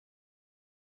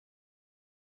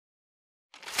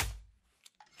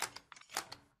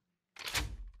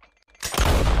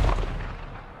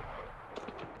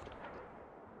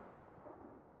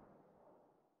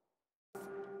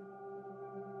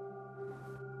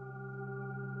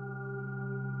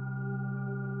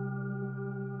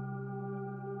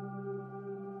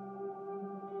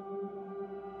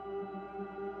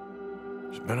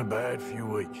been a bad few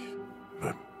weeks,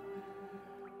 but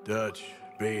Dutch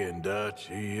being Dutch,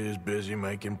 he is busy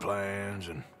making plans,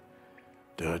 and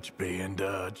Dutch being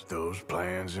Dutch, those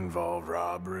plans involve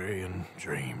robbery and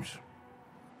dreams.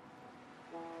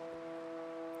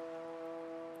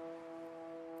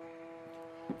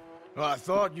 Well, I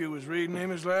thought you was reading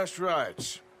him his last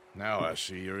rites. Now I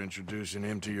see you're introducing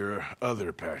him to your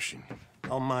other passion.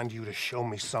 I'll mind you to show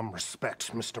me some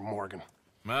respect, Mr. Morgan.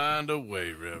 Mind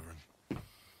away, Reverend.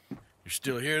 You're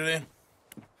still here, then?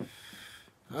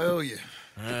 I owe you.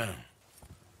 Yeah.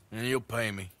 And you'll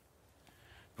pay me.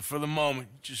 But for the moment,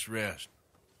 just rest.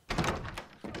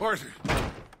 Arthur,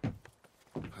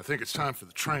 I think it's time for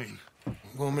the train.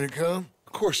 Want me to come?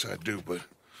 Of course I do, but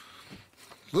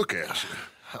look at you.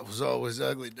 I was always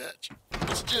ugly, Dutch.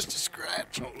 It's just a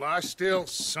scratch. Don't lie still,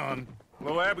 son.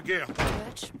 Hello, Abigail.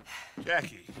 Dutch,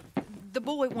 Jackie. the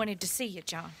boy wanted to see you,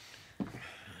 John.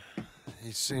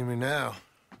 He's seen me now.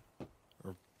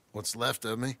 Or what's left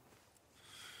of me.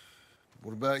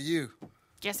 What about you?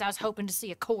 Guess I was hoping to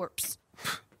see a corpse.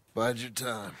 Bide your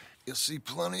time. You'll see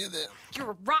plenty of them.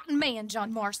 You're a rotten man,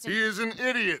 John Marston. He is an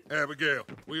idiot, Abigail.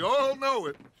 We all know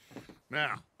it.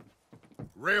 Now,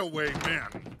 railway men.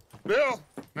 Bill,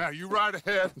 now you ride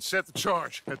ahead and set the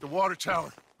charge at the water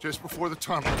tower just before the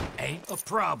tunnel. Ain't a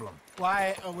problem.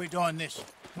 Why are we doing this?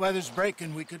 Weather's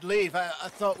breaking. We could leave. I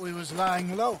thought we was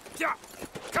lying low. Yeah,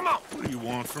 come on. What do you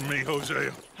want from me,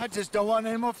 Hosea? I just don't want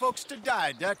any more folks to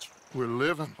die, Dutch. We're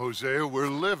living, Hosea. We're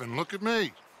living. Look at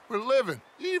me. We're living.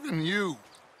 Even you.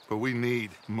 But we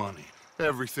need money.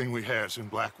 Everything we has in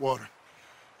Blackwater.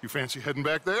 You fancy heading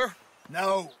back there?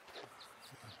 No.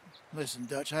 Listen,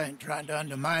 Dutch, I ain't trying to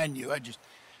undermine you. I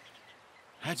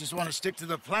just want to stick to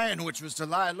the plan, which was to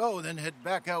lie low, then head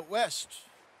back out west.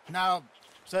 Now,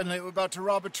 suddenly we're about to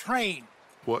rob a train.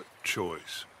 What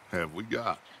choice have we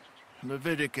got?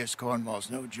 Leviticus Cornwall's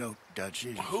no joke, Dutch.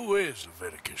 Who is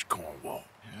Leviticus Cornwall?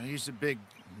 He's a big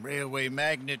railway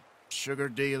magnate, sugar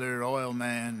dealer, oil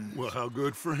man. Well, how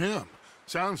good for him.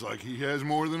 Sounds like he has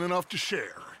more than enough to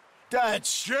share.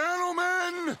 Dutch!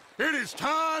 Gentlemen, it is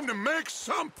time to make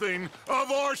something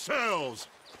of ourselves.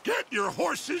 Get your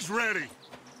horses ready.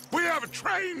 We have a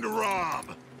train to rob.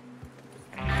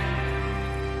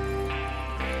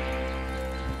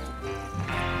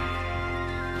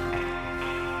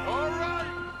 All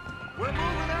right, we're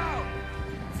moving out.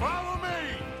 Follow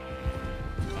me.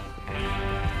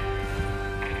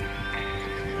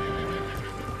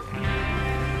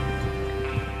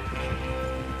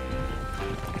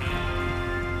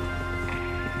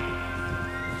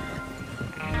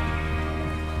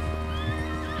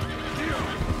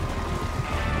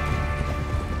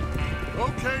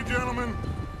 Okay, gentlemen,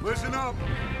 listen up,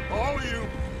 all of you.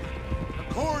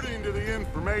 According to the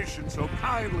information so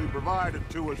kindly provided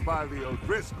to us by the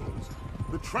O'Driscolls,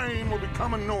 the train will be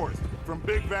coming north from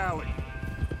Big Valley.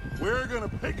 We're gonna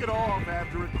pick it off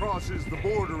after it crosses the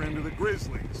border into the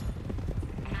Grizzlies.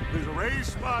 There's a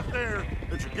raised spot there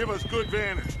that should give us good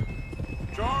vantage.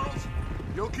 Charles,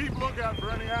 you'll keep lookout for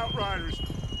any outriders.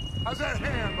 How's that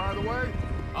hand, by the way?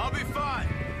 I'll be fine.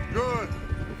 Good.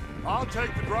 I'll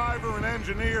take the driver and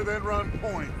engineer, then run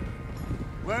point.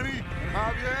 Lenny and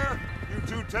Javier, you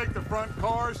two take the front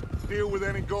cars, deal with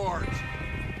any guards.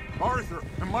 Arthur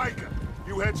and Micah,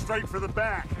 you head straight for the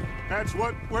back. That's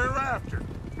what we're after.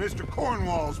 Mr.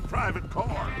 Cornwall's private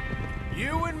car.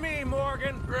 You and me,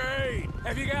 Morgan. Great.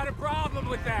 Have you got a problem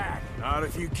with that? Not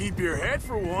if you keep your head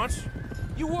for once.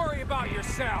 You worry about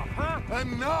yourself, huh?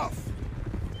 Enough!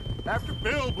 After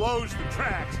Bill blows the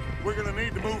tracks, we're gonna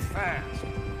need to move fast.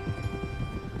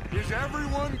 Is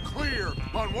everyone clear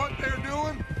on what they're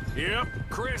doing? Yep.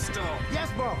 Crystal. Yes,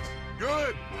 boss.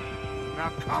 Good. Now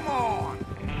come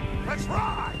on. Let's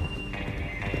ride.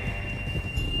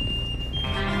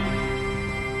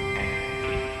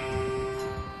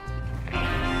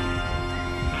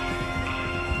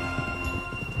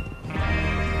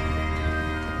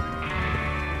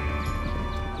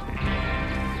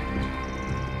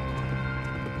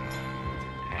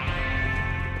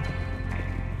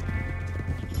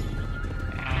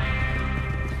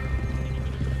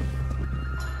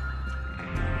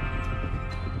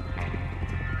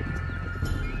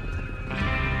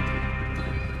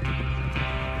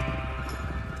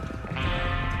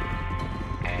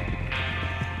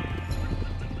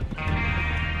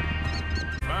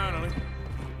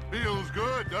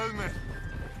 Doesn't it?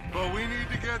 But we need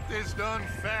to get this done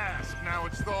fast. Now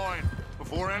it's thawing,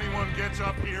 before anyone gets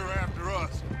up here after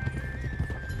us.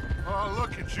 Oh,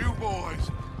 look at you boys.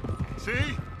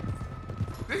 See?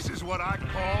 This is what I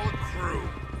call a crew.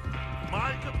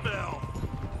 Micah Bell,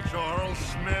 Charles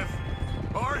Smith,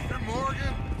 Arthur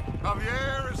Morgan,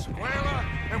 Javier, Escuela,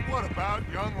 and what about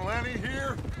young Lenny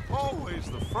here? Always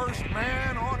the first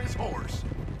man on his horse.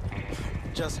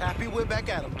 Just happy we're back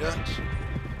at him, Dutch.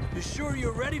 You sure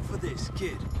you're ready for this,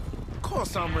 kid? Of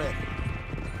course I'm ready.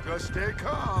 Just stay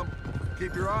calm.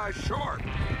 Keep your eyes sharp.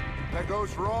 That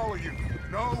goes for all of you.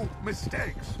 No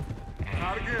mistakes.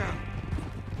 Not again.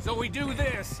 So we do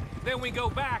this, then we go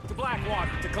back to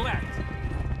Blackwater to collect.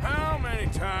 How many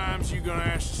times you gonna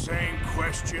ask the same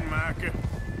question, Micah?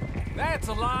 That's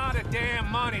a lot of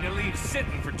damn money to leave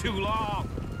sitting for too long.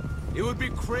 It would be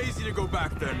crazy to go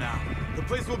back there now. The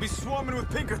place will be swarming with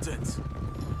Pinkertons.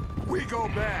 We go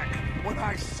back when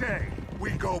I say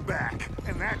we go back,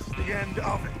 and that's the end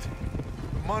of it.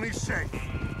 The money's safe.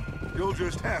 You'll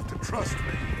just have to trust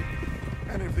me.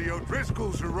 And if the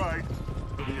O'Driscolls are right,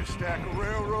 there'll be a stack of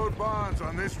railroad bonds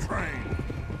on this train.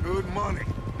 Good money,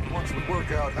 once we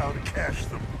work out how to cash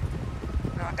them.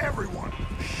 Now everyone,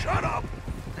 shut up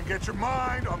and get your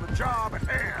mind on the job at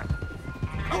hand.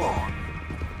 Come on.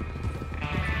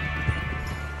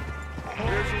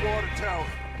 Here's the water tower.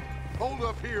 Hold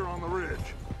up here on the ridge.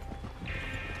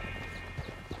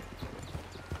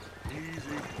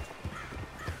 Easy.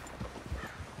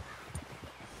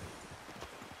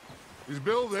 Is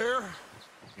Bill there?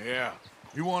 Yeah.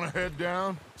 You want to head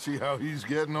down? See how he's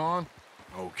getting on?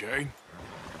 Okay.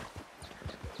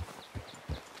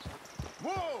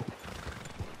 Whoa!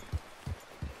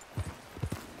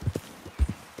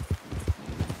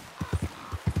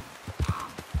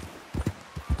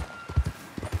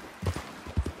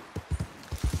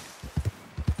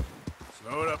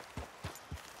 Slow it up.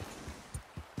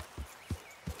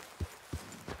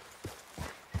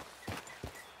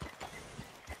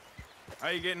 How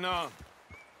you getting on?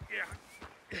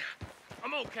 Yeah,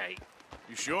 I'm okay.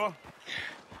 You sure?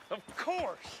 Of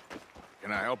course.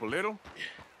 Can I help a little?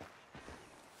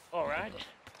 All right.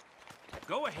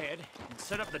 Go ahead and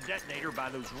set up the detonator by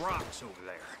those rocks over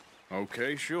there.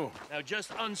 Okay, sure. Now just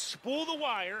unspool the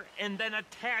wire and then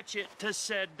attach it to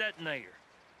said detonator.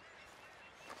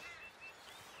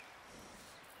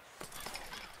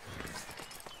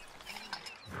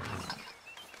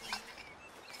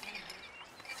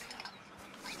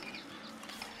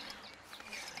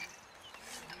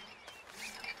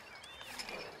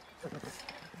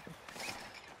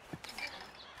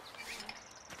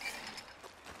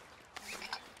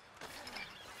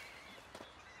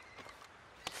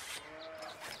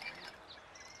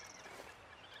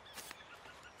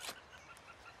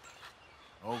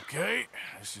 Okay,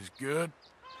 this is good.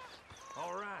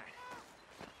 All right.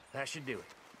 That should do it.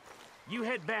 You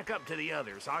head back up to the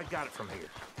others. I got it from here.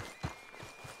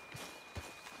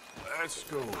 Let's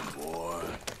go, boy.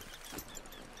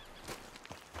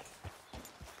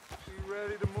 Be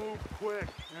ready to move quick.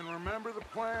 And remember the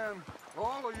plan.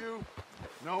 All of you,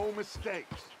 no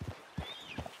mistakes.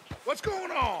 What's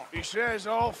going on? He says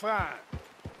all fine.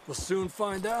 We'll soon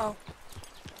find out.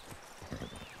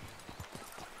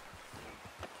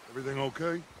 Everything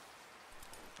okay?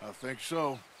 I think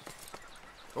so.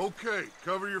 Okay,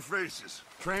 cover your faces.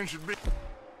 Train should be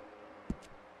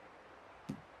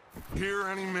here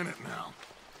any minute now.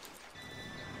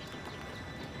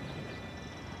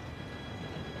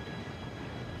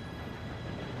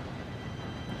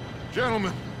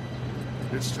 Gentlemen,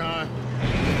 it's time.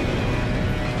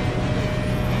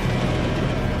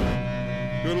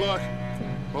 Good luck,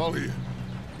 all of you.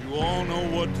 You all know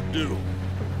what to do.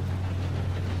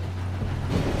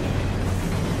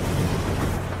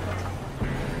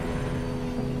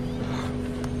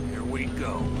 Here we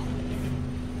go.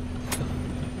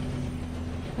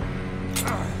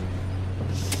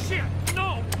 Shit!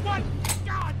 No! What?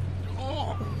 God!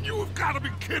 Oh, you have got to be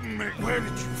kidding me. Where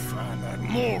did you find that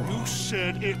moron? You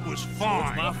said it was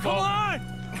fine. My fault. Come on!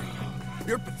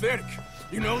 You're pathetic.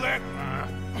 You know that?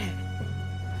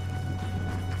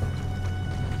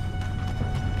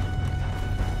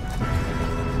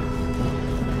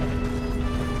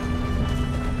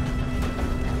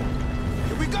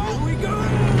 Here we go! Here we go!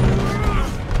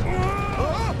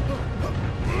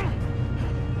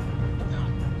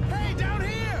 Hey, down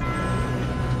here!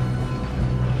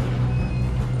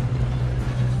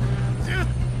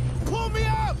 Pull me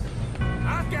up!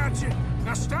 I got you.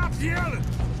 Now stop yelling.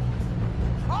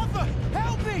 Arthur,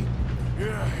 help me!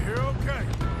 Yeah, you're okay.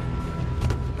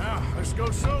 Now, let's go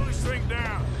slow this thing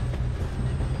down.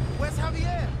 Where's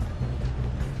Javier?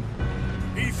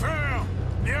 He fell.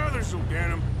 The others will get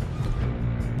him.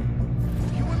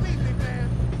 You and me, big man.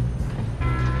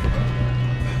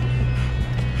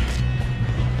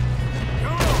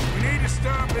 Come on, we need to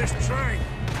stop this train.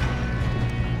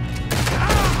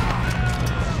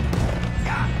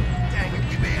 God dang it,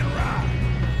 we being robbed.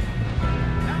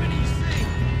 How many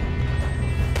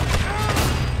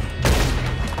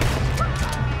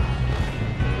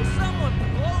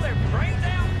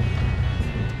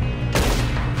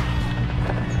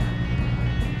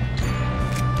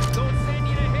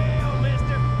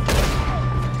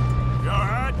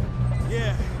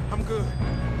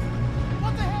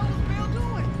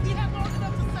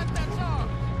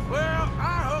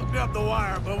up the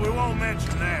wire, but we won't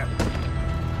mention that.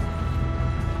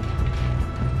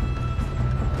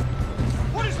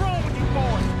 What is wrong with you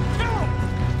boys? Kill him!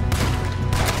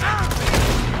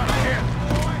 Here.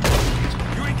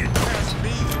 You ain't getting past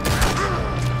me.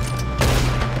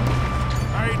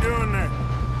 How you doing there?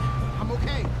 I'm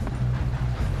okay.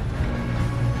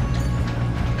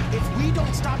 If we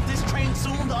don't stop this train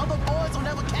soon, the other boys will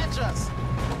never catch us.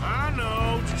 I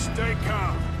know, just stay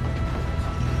calm.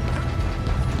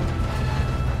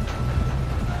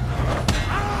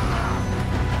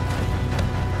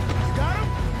 You got him?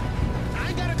 I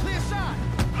ain't got a clear shot.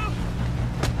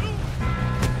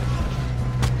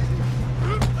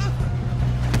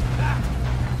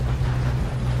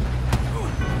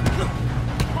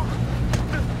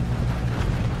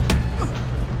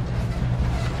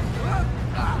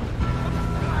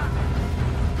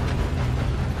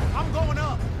 I'm going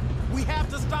up. We have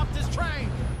to stop this train.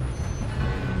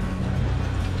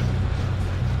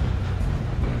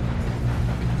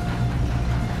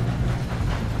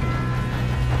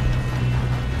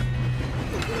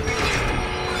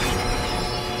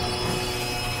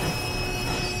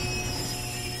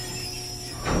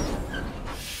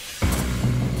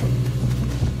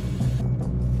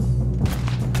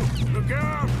 Look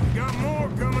out! We got more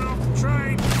coming off the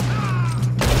train.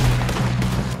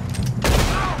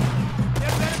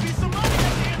 There better be some money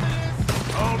at the end of this.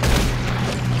 Oh,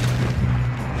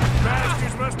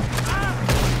 bastards must be...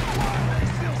 Why are they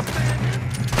still standing?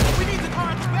 We need the car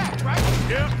at the back, right?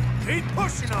 Yep, keep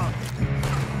pushing on.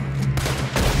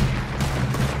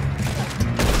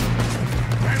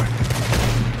 Damn it.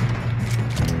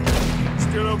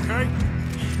 Still okay?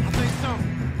 I think so.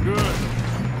 Good.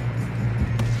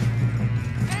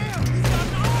 Damn, he's got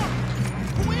an arm.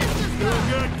 Who is this Still guy?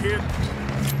 good, kid.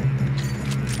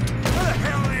 Where the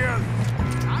hell are the others?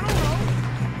 I don't know.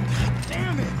 God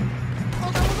damn it.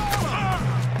 Oh, that was all of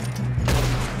them.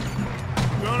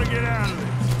 We're gonna get out of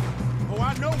this. Oh, I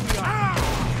know we are.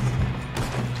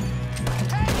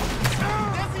 Hey,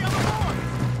 there's the other boys.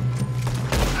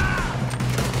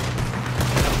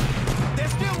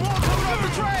 There's still more coming off the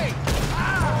train.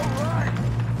 All right,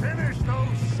 finish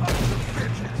those sons of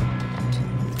bitches.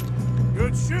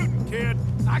 Good shooting, kid.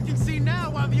 I can see now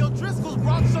why the O'Driscolls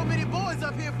brought so many boys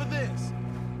up here for this.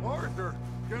 Arthur,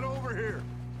 get over here.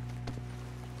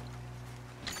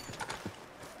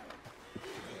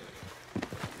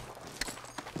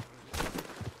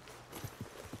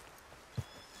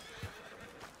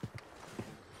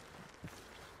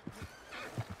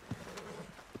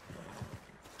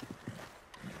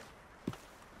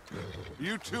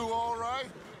 You two all right?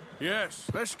 Yes,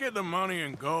 let's get the money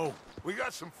and go. We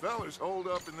got some fellas holed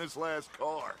up in this last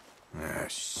car. Ah,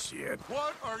 shit.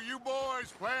 What are you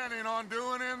boys planning on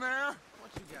doing in there?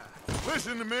 What you got?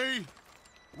 Listen to me.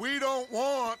 We don't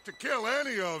want to kill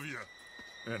any of you.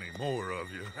 Any more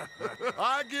of you.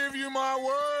 I give you my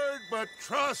word, but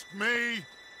trust me,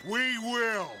 we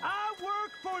will. I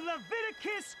work for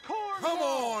Leviticus, Cornwall. Come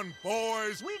on,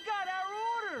 boys. We got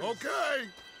our orders. Okay.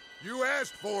 You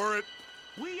asked for it.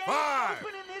 We ain't 5,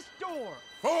 opening this door.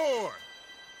 4,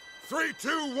 3,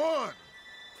 2, 1.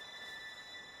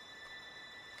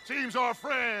 Seems our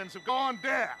friends have gone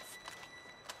deaf.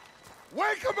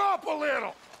 Wake them up a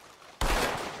little.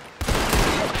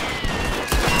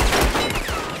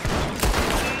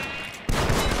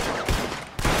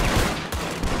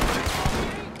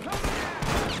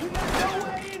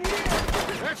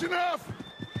 That's enough.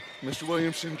 Mr.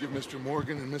 Williamson, give Mr.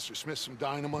 Morgan and Mr. Smith some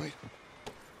dynamite.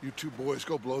 You two boys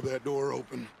go blow that door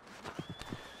open.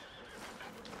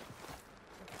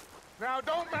 Now,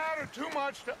 don't matter too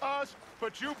much to us,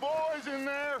 but you boys in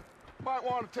there might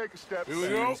want to take a step back. Here we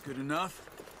go. That's good enough.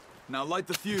 Now light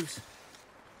the fuse.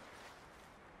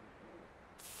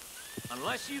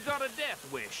 Unless you got a death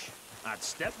wish, I'd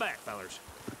step back, fellers.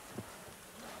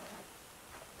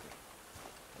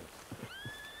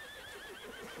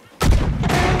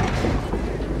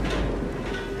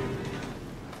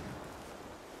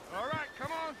 All right,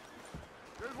 come on.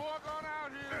 Just walk on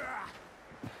out here.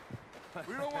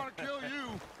 We don't want to kill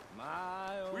you.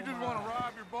 We just want to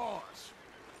rob your boss.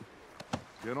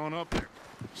 Get on up there.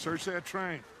 Search that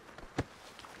train.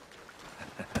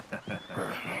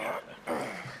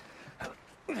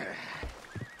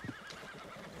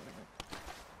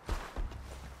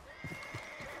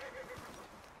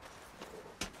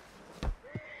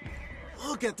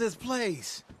 Look at this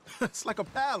place. It's like a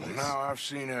palace. Now I've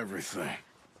seen everything.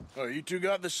 Oh, you two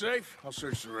got the safe? I'll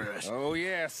search the rest. Oh,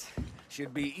 yes.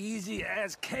 Should be easy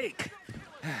as cake.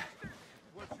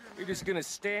 You're just gonna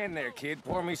stand there, kid.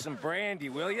 Pour me some brandy,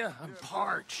 will you? I'm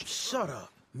parched. Shut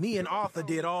up. Me and Arthur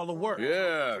did all the work.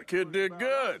 Yeah, kid did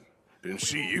good. Didn't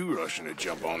see you rushing to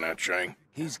jump on that train.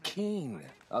 He's keen.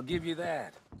 I'll give you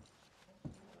that.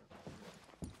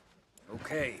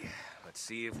 Okay, let's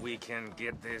see if we can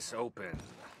get this open.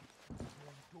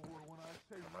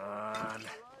 Come on.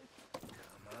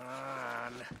 Come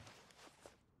on.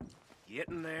 Get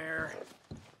in there.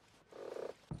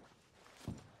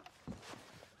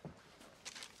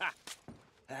 Ha!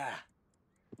 Ah.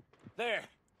 There.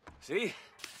 See?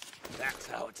 That's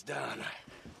how it's done.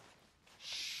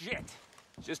 Shit.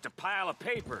 Just a pile of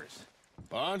papers.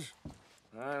 Bonds?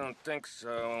 I don't think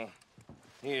so.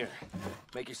 Here,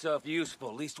 make yourself useful.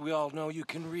 At least we all know you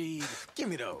can read. Give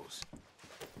me those.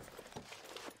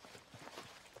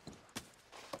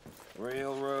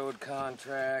 Railroad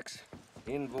contracts,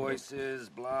 invoices,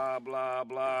 blah, blah,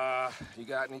 blah. You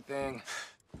got anything?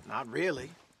 Not really.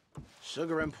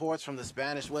 Sugar imports from the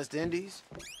Spanish West Indies.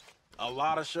 A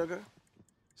lot of sugar.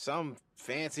 Some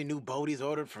fancy new boat he's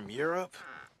ordered from Europe.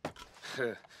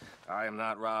 I am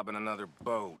not robbing another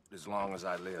boat as long as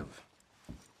I live.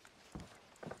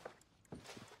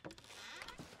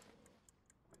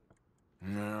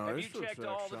 No, Have this you looks checked like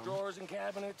all the something. drawers and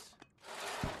cabinets?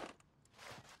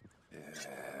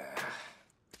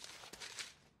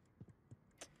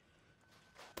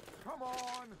 Come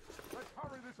on! Let's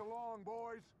hurry this along,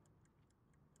 boys.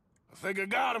 I think I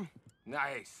got him.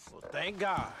 Nice. Well, thank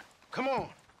God. Come on.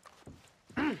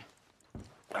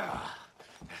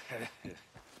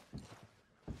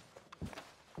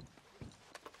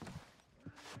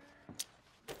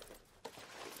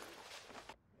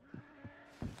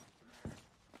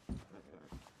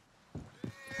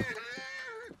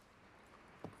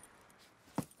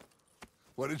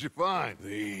 What did you find?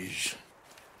 These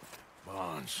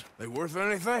bonds. They worth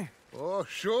anything? Oh,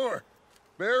 sure.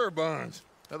 Bearer bonds.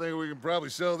 I think we can probably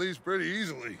sell these pretty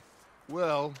easily.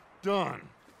 Well done.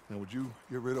 Now, would you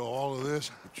get rid of all of this?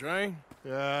 The train?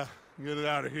 Yeah, get it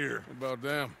out of here. What about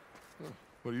them?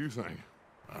 What do you think?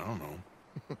 I don't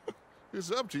know.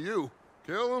 It's up to you.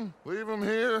 Kill them, leave them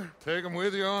here, take them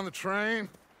with you on the train.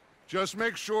 Just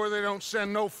make sure they don't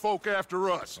send no folk after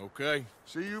us. Okay.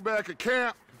 See you back at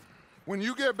camp. When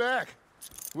you get back,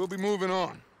 we'll be moving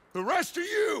on. The rest of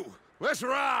you, let's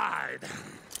ride!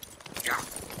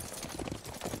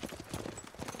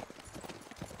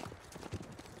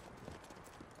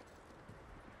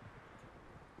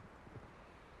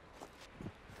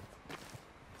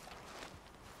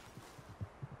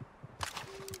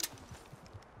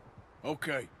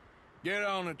 Okay. Get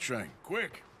on the train.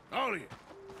 Quick. All of you.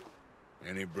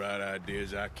 Any bright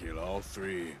ideas, I kill all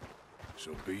three of you.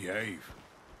 So behave.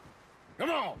 Come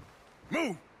on!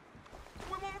 Move!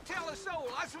 We won't tell a soul,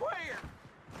 I swear.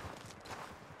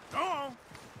 Go on!